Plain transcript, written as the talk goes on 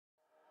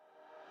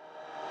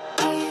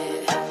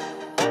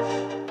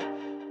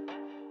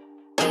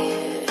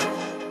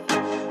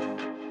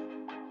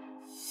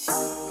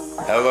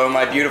Hello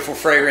my beautiful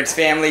fragrance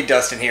family,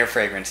 Dustin here,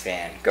 Fragrance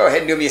Fan. Go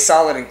ahead and do me a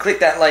solid and click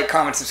that like,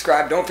 comment,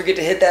 subscribe. Don't forget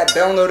to hit that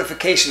bell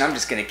notification. I'm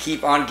just going to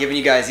keep on giving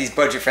you guys these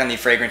budget-friendly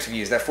fragrance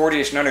reviews. That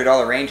 $40 to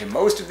 $100 range, and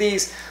most of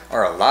these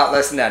are a lot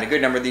less than that. A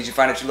good number of these you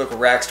find at your local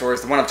rack stores.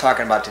 The one I'm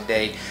talking about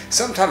today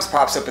sometimes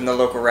pops up in the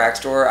local rack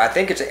store. I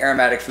think it's an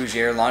aromatic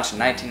fougere launched in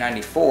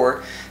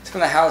 1994. It's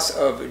from the house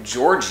of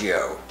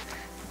Giorgio.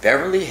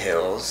 Beverly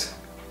Hills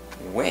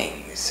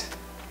Wings.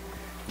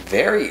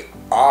 Very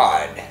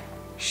odd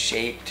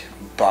shaped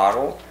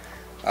bottle.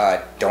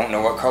 Don't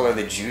know what color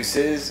the juice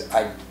is.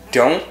 I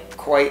don't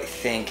quite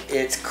think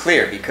it's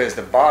clear because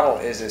the bottle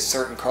is a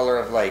certain color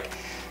of like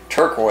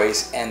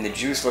turquoise and the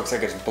juice looks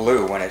like it's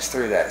blue when it's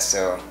through that.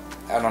 So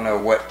I don't know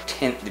what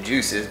tint the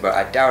juice is, but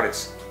I doubt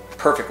it's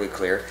perfectly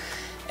clear.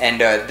 And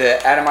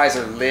the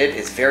atomizer lid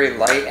is very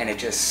light and it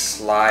just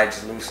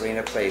slides loosely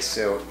into place.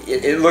 So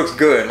it looks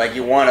good. Like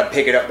you want to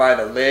pick it up by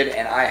the lid,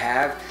 and I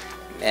have,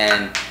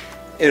 and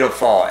it'll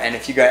fall. And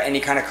if you got any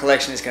kind of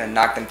collection, it's going to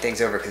knock them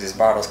things over because this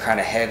bottle's kind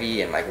of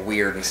heavy and like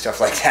weird and stuff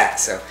like that.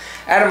 So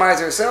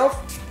atomizer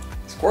itself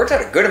squirts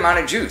out a good amount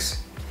of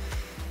juice.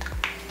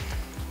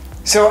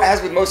 So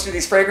as with most of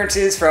these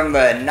fragrances from the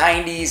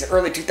 90s,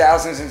 early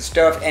 2000s and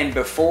stuff and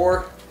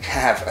before,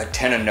 have a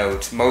ton of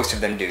notes. Most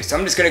of them do. So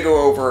I'm just going to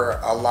go over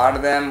a lot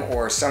of them,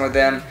 or some of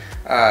them.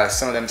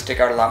 Some of them stick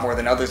out a lot more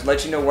than others.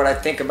 Let you know what I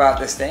think about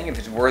this thing, if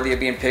it's worthy of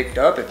being picked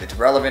up, if it's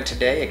relevant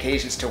today,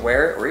 occasions to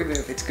wear it, or even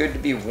if it's good to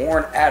be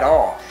worn at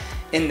all.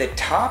 In the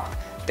top,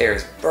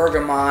 there's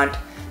bergamot,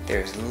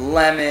 there's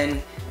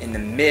lemon. In the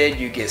mid,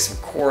 you get some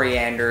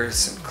coriander,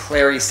 some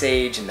clary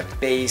sage. In the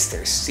base,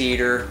 there's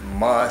cedar,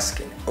 musk,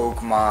 and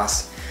oak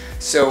moss.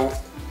 So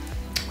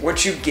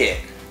what you get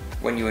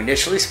when you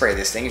initially spray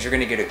this thing is you're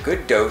going to get a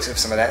good dose of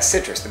some of that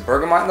citrus. The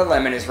bergamot and the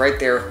lemon is right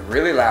there,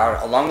 really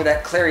loud, along with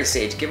that clary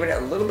sage, giving it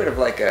a little bit of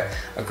like a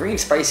green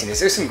spiciness.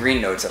 There's some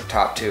green notes up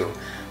top too,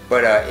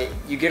 but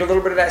you get a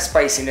little bit of that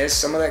spiciness.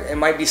 Some of that, it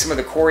might be some of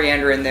the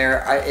coriander in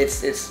there.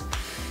 It's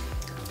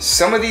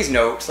some of these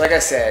notes, like I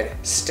said,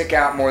 stick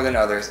out more than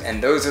others,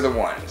 and those are the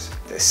ones.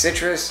 The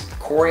citrus,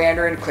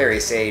 coriander, and clary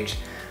sage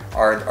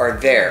are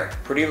there,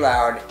 pretty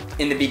loud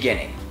in the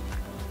beginning.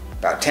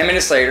 About 10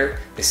 minutes later,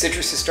 the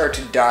citruses start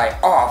to die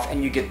off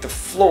and you get the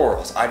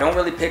florals. I don't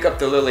really pick up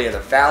the lily of the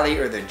valley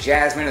or the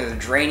jasmine or the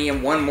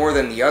geranium, one more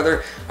than the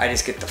other. I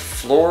just get the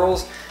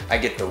florals. I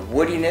get the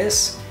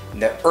woodiness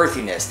and the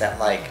earthiness, that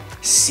like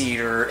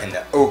cedar and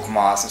the oak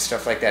moss and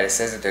stuff like that. It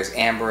says that there's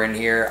amber in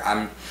here.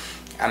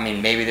 I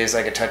mean, maybe there's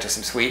like a touch of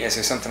some sweetness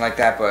or something like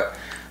that, but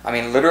I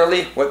mean,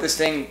 literally what this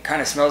thing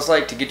kind of smells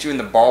like, to get you in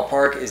the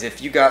ballpark, is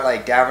if you got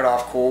like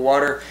Davidoff cool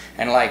water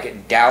and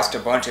like doused a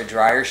bunch of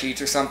dryer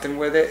sheets or something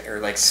with it,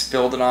 or like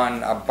spilled it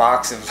on a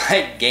box of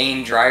like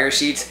Gain dryer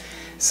sheets.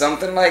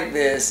 Something like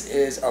this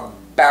is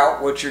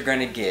about what you're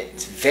gonna get.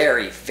 It's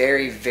very,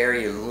 very,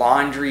 very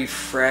laundry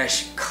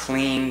fresh,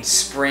 clean,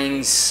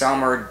 spring,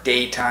 summer,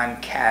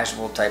 daytime,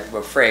 casual type of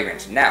a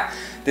fragrance. Now,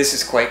 this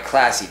is quite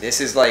classy.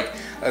 This is like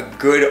a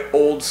good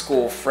old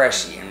school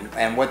freshie.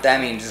 And what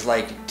that means is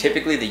like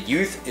typically the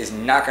youth is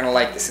not going to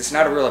like this. It's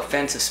not a real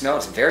offensive smell.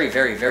 It's very,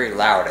 very, very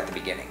loud at the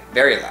beginning.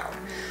 Very loud.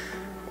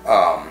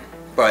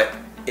 But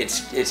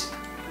it's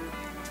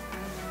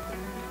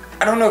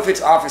I don't know if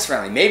it's office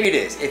friendly. Maybe it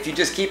is. If you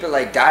just keep it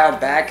like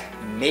dialed back,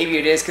 maybe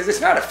it is, because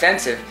it's not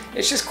offensive.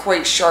 It's just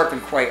quite sharp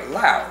and quite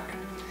loud.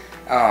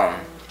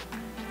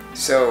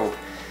 So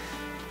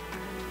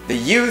the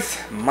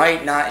youth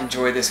might not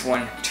enjoy this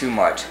one too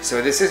much.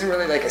 So this isn't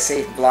really like a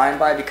safe blind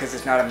buy because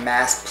it's not a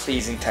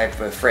mass-pleasing type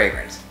of a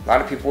fragrance. A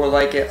lot of people will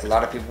like it, a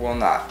lot of people will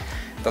not.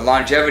 The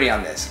longevity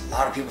on this, a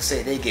lot of people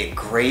say they get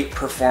great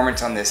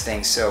performance on this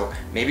thing. So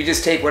maybe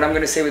just take what I'm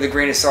going to say with a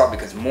grain of salt,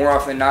 because more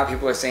often than not,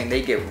 people are saying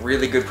they get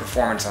really good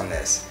performance on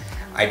this.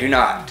 I do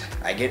not.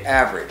 I get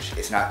average.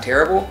 It's not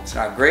terrible, it's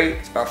not great,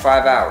 it's about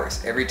 5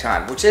 hours every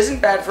time, which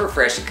isn't bad for a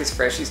freshie because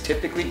freshies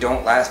typically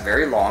don't last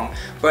very long.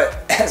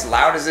 But as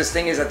loud as this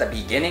thing is at the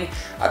beginning,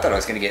 I thought I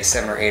was going to get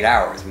 7 or 8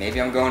 hours.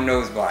 Maybe I'm going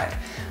nose blind.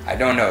 I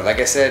don't know. Like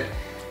I said,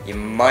 you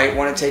might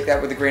want to take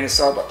that with a grain of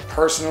salt, but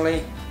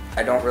personally,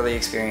 I don't really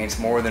experience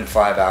more than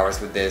 5 hours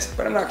with this,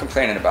 but I'm not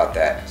complaining about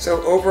that.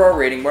 So overall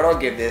rating, what I'll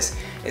give this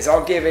is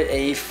I'll give it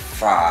a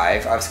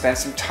 5. I've spent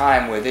some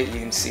time with it. You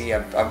can see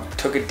I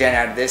took a dent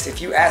out of this.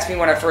 If you asked me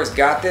when I first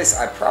got this,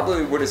 I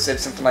probably would have said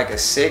something like a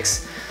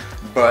 6,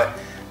 but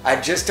I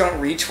just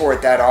don't reach for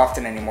it that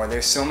often anymore.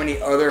 There's so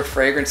many other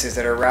fragrances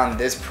that are around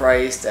this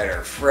price that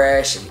are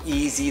fresh and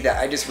easy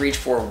that I just reach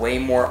for way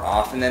more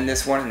often than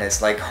this one, and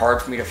it's like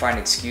hard for me to find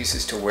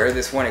excuses to wear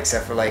this one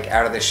except for like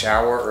out of the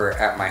shower or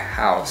at my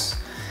house.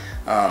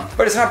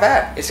 But it's not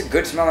bad. It's a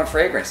good smelling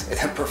fragrance.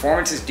 The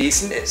performance is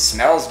decent. It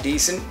smells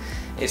decent.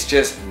 It's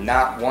just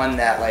not one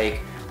that like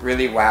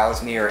really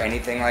wows me or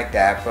anything like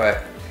that,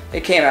 but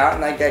it came out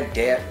in like that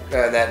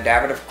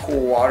Davidoff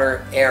Cool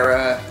Water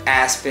era,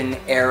 Aspen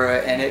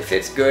era, and it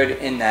fits good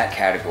in that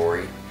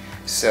category.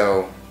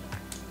 So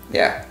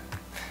yeah,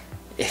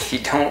 if you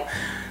don't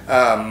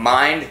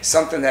mind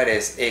something that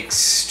is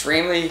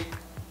extremely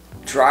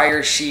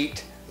dryer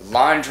sheet,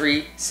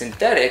 laundry,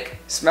 synthetic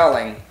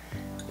smelling,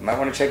 you might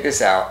want to check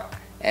this out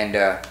and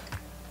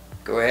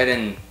go ahead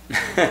and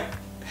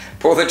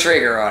pull the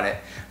trigger on it.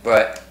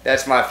 But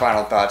that's my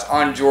final thoughts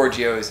on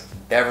Giorgio's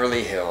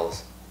Beverly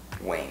Hills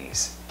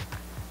wings.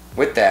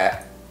 With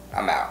that,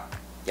 I'm out.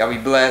 Y'all be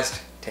blessed.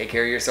 Take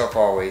care of yourself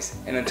always.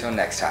 And until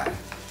next time.